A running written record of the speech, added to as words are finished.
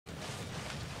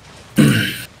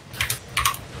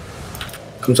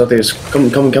Come southeast. Come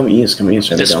east.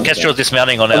 This Kestrel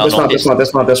dismounting on our northeast.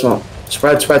 This one.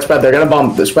 Spread. They're gonna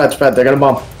bomb. Spread. They're gonna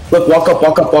bomb. Look, walk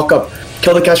up.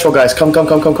 Kill the Kestrel guys. Come.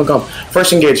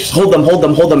 First engage. Hold them.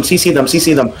 CC them.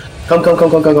 Come.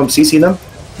 CC them.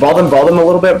 Brawl them a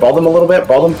little bit. Brawl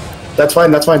them. That's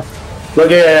fine. Look,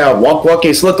 yeah. Walk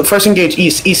east. Look, first engage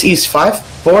east. 5,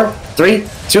 4, 3,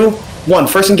 2, 1.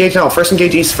 First engage now. First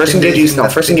engage east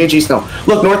now.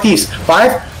 Look, northeast.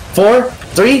 5, 4,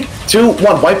 3, 2,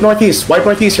 1. Wipe northeast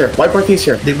here.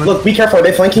 Look, be careful. Are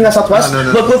they flanking us southwest? No.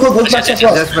 Look back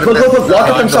southwest. Look. Walk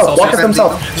at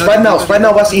themselves. Spread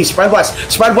now. West east. Spread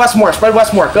west more.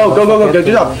 Go. Good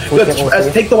job.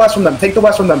 Good. Take the west from them.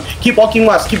 Keep walking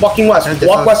west.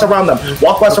 Walk west around them.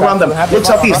 Look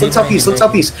southeast.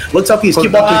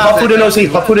 Keep walking. Pop food and OC.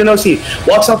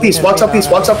 Walk southeast.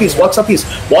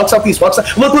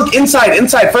 Look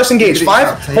inside. First engage.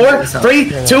 5, 4,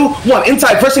 3, 2, 1.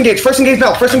 Inside. First engage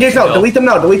now. Delete them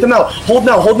now. Hold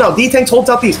now. D-tanks hold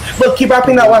southeast. Look, keep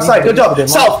wrapping that west side. Good job.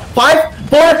 South. 5,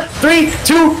 4, 3,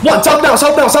 2, 1. South now.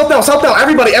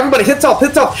 Everybody hit south.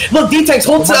 Look, D-tanks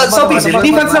hold southeast.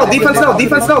 Defense now.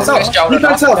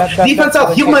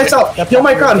 South. Heal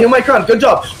my crown. Good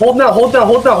job. Hold now.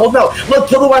 Look,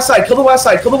 kill the west side.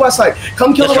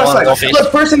 Come kill the west side.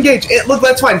 Look, first engage. Look,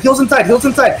 that's fine. Heals inside. Look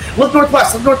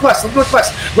northwest.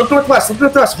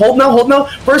 Hold now.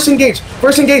 First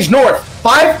engage north.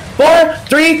 5, 4,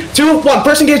 3, 2, 1.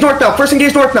 First engage north now.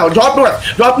 Drop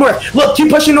north. Look, keep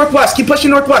pushing northwest.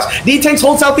 D-tanks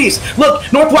hold southeast. Look,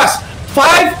 northwest.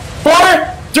 5, 4,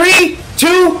 3,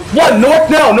 2, 1. North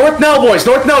now, boys.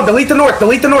 Delete the north.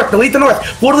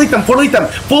 Full delete them.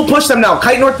 Full push them now.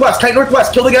 Kite northwest.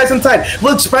 Kill the guys inside.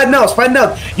 Look, spread now.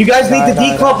 You guys need to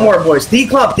declump more, boys.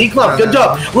 Declump. Good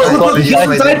job. Look. Heals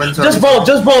inside.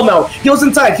 Just ball now. Heals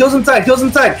inside.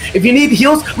 If you need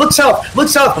heals, look south. Look,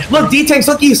 D-tanks,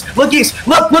 look east. Look.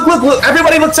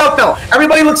 Everybody look south now.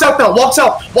 Walk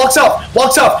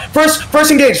south.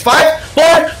 First engage. 5,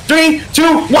 4, 3,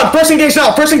 2, 1. First engage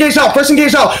now.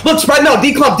 Look, spread now.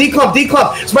 Declump.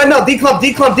 Spread now.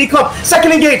 Declump.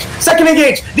 Second engage.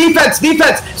 Defense.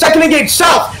 Second engage.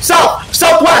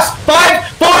 Southwest. 5,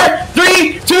 4,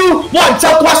 3, 2, 1.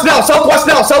 Southwest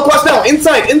now.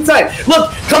 Inside.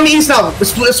 Look, come east now.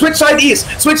 Switch side east.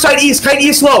 Kite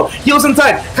east slow. Heals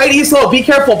inside. Kite east slow. Be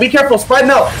careful. Spread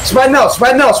now.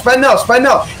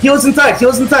 Heals inside.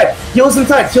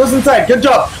 Good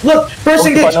job. Look, first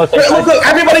engage. Look.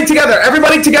 Everybody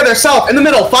together. South. In the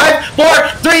middle. 5, 4,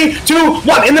 3, 2,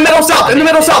 1. In the middle. South. In the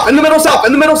middle.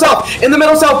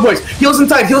 South, boys. Heals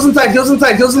inside.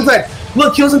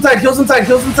 Look, heals inside.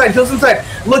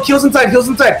 Look, heals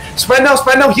inside. Spread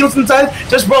now. Heals inside.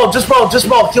 Just roll. Heals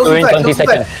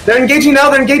inside. They're engaging now.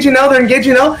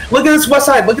 Look at this west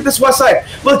side.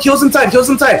 Look, heals inside.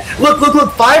 Look.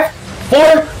 5,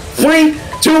 4, 3,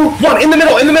 2, 1. In the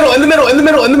middle.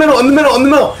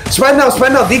 Spread now.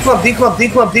 Declump.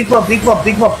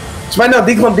 Spread now.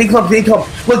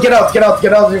 Declump. Look, get out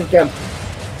if you can.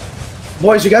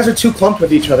 Boys, you guys are too clumped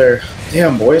with each other.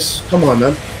 Damn, boys. Come on,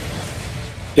 man.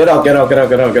 Get out.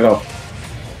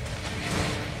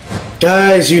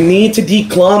 Guys, you need to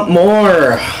declump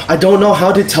more. I don't know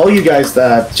how to tell you guys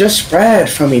that. Just spread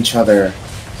from each other.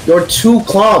 You're too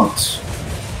clumped.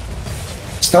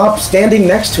 Stop standing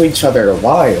next to each other.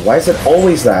 Why? Why is it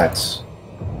always that?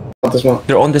 This one.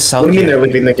 They're on the south. What do you mean they're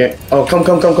leaving the game? Oh, come.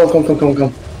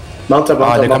 Mount up.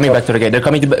 They're coming back to the gate.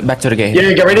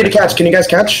 Yeah, get ready to catch. Can you guys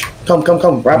catch? Come.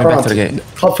 Wrap around.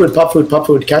 Pop food.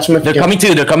 Catch them if you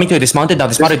can. They're coming to. Dismounted now.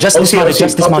 Dismounted. Just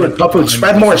dismounted. Pop food.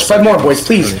 Spread more, boys,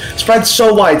 please. Spread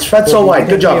so wide.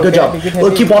 Good job.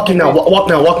 Look, keep walking now. Walk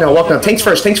now. Tanks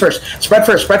first. Spread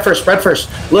first.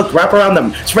 Look, wrap around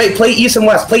them. Play east and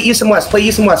west.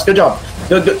 Good job.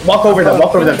 Good. Walk over them.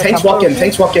 Tanks walk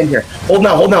in here. Hold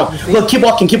now. Look, keep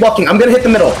walking. I'm gonna hit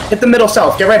the middle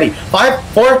south. Get ready. 5,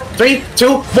 4, 3,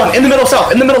 2, 1. In the middle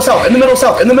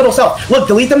south. Look,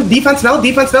 delete them. Defense now.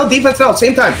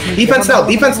 Same time. Defense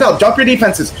now. Drop your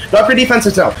defenses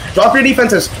now.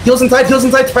 Heals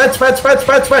inside.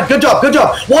 Spread. Good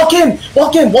job. Walk in,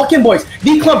 boys.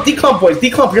 Declump, boys.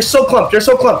 You're so clumped.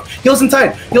 Heals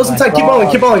inside.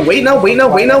 Keep rolling. Wait now.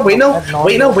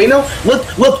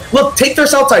 Look. Take their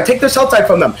south side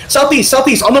from them. Southeast.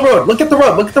 On the road. Look at the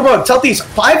road. Southeast.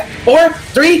 5, 4,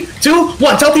 3, 2,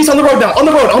 1. Southeast on the road now. On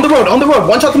the road.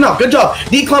 One shot them now. Good job.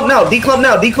 Declump now.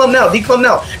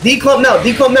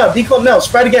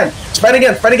 Spread again.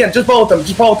 Just ball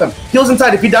with them. Heals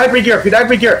inside. If you die, regear.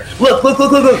 Look.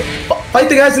 Fight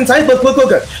the guys inside. Look. Go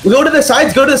to the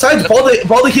sides. Ball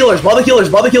the healers.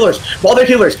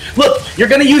 Look, you're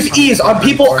gonna use ease on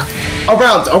people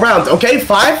around. Okay,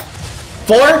 5,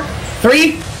 4,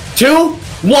 3, 2,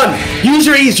 1. Use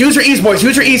your ease, boys.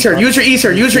 Use your ease here. Use your ease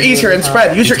here, and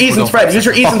spread. Use your ease and spread. Use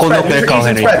your ease and spread. Use your ease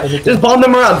and spread. Just bomb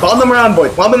them around,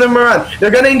 boys. Bomb them around. They're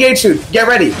gonna engage soon. Get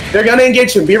ready. They're gonna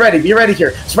engage soon. Be ready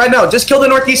here. Spread now. Just kill the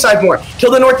northeast side more.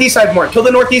 Kill the northeast side more. Kill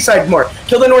the northeast side more.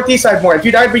 Kill the northeast side more. If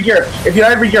you died, regear.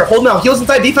 Hold now. Heals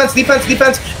inside. Defense.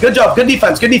 Good job. Good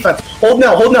defense. Hold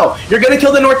now. You're gonna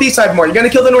kill the northeast side more. Get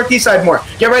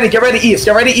ready. East.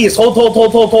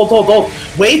 Hold.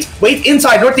 Wait.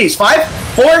 Inside. Northeast. 5,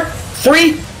 4,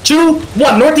 3, 2,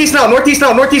 1. Northeast now. Delete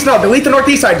the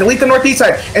northeast side.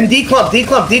 And declump.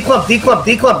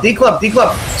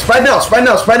 Spread now.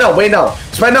 Wait now.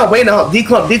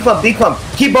 Declump.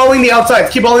 Keep rolling the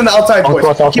outsides.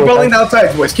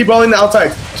 Boys. Keep rolling the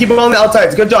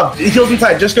outsides. Good job. Heals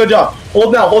inside. Just good job.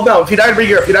 Hold now. If you died,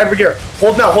 regear.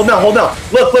 Hold now.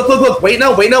 Look. Wait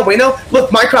now.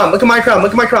 Look, my crown. Look at my crown.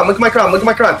 Look,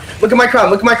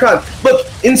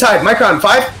 inside my crown.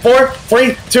 5, 4,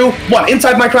 3, 2, 1.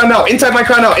 Inside my crown now. And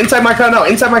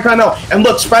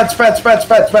look, spread.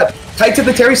 Kite to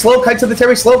the Terry slow.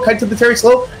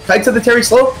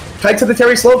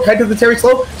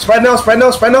 Spread now.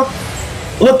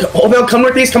 Look, hold on. Come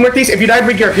northeast. If you died,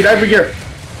 regear.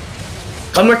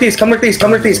 Come northeast. Kind northeast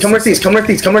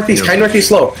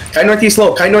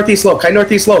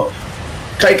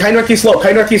slow.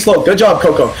 Kind northeast slow. Good job,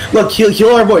 Coco. Look,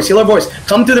 heal our boys.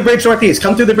 Come through the bridge northeast.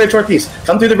 Let's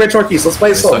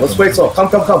play it slow.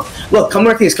 Come. Look, come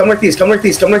northeast. Look,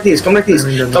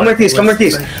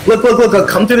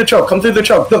 come through the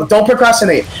choke. Look, don't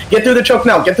procrastinate. Get through the choke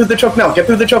now.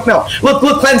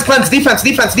 Look, cleanse. Defense.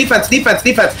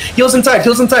 Heals inside.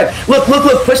 Look.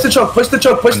 Push the choke.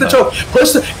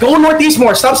 Go northeast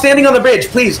more. Stop standing on the bridge,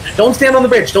 please. Don't stand on the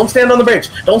bridge.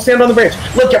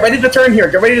 Look, get ready to turn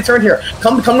here.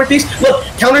 Come northeast. Look,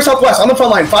 counter southwest on the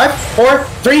front line. 5, 4,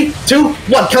 3, 2,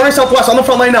 1. Counter southwest on the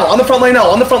front line now.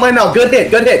 Good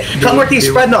hit. Come northeast.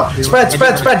 Spread now. Spread.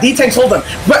 D-tanks hold them.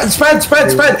 Spread.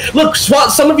 Look,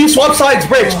 some of you swap sides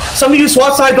bridge. On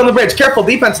the bridge. Careful.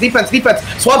 Defense.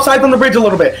 Swap sides on the bridge a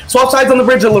little bit.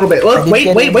 Look,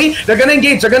 wait. They're gonna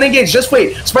engage. Just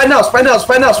wait. Spread now.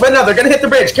 They're gonna hit the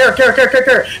bridge. Care.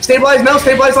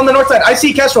 Stabilize on the north side. I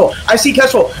see Kestrel.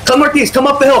 Come northeast. Come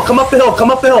up the hill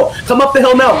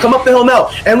now.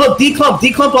 And look,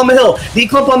 declump on the hill.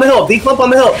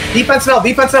 Defense now.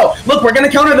 Look, we're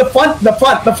gonna counter the front.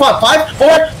 5,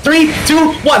 4, 3,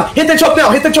 2, 1. Hit the choke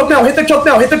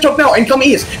now. And come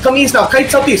east now. Kite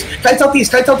southeast.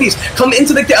 Come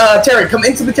into the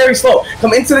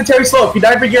Terry slow. If you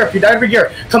died, regear.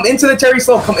 Come into the Terry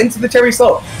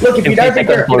slow. Look, if you died,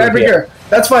 regear.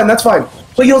 That's fine.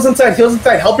 Play heals inside.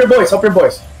 Help your boys.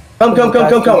 Come.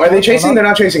 Are they chasing? They're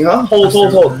not chasing, huh? Hold.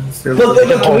 Look,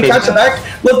 can we catch the back?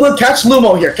 Look, catch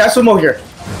Lumo here.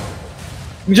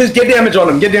 Just get damage on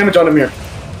him. Here.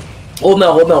 Hold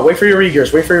now. Wait for your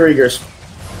regears.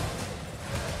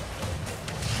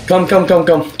 Come. Care,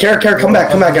 come back,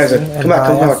 guys. Come back.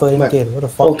 What the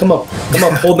fuck? Oh, come up.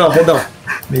 Hold now.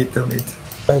 Me too.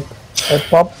 I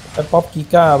pop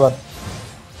Kika, but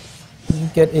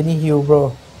didn't get any heal,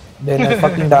 bro. Then I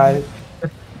fucking died.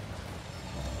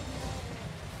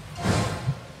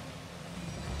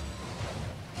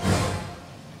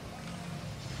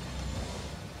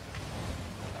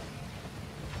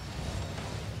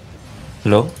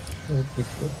 Hello?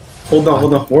 Hold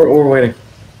on. We're waiting.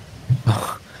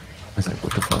 I was like,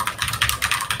 what the fuck?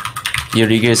 Your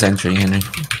Riga is entering, Henry.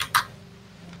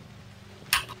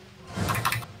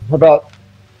 About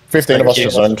 15 of us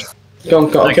designed. Go.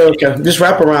 Okay. Just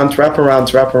wrap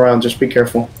around. Just be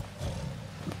careful.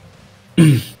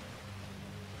 If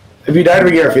you died,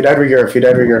 regear.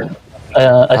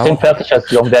 I think PLAC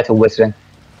has long there to Western.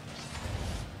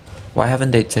 Why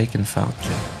haven't they taken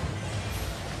Falcon?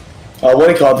 What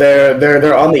do you call it?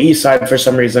 They're on the east side for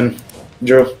some reason,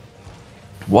 Drew.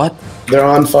 What? They're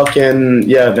on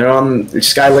they're on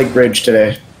Sky Lake Bridge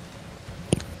today.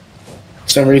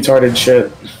 Some retarded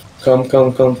shit. Come.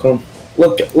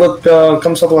 Look,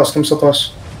 come southwest.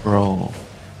 Bro.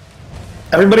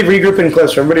 Everybody regroup in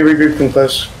cliffs.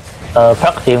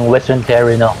 PLAC in Western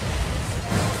Terry now.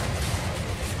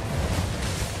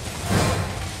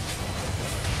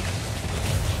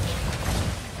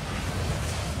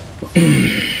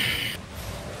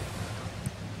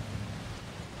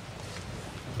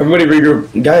 Everybody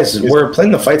regroup. Guys, we're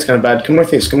playing the fights kind of bad. Come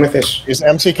northeast. Is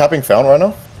MC capping found right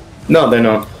now? No, they're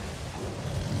not.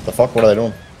 The fuck? What are they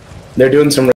doing? They're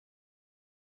doing some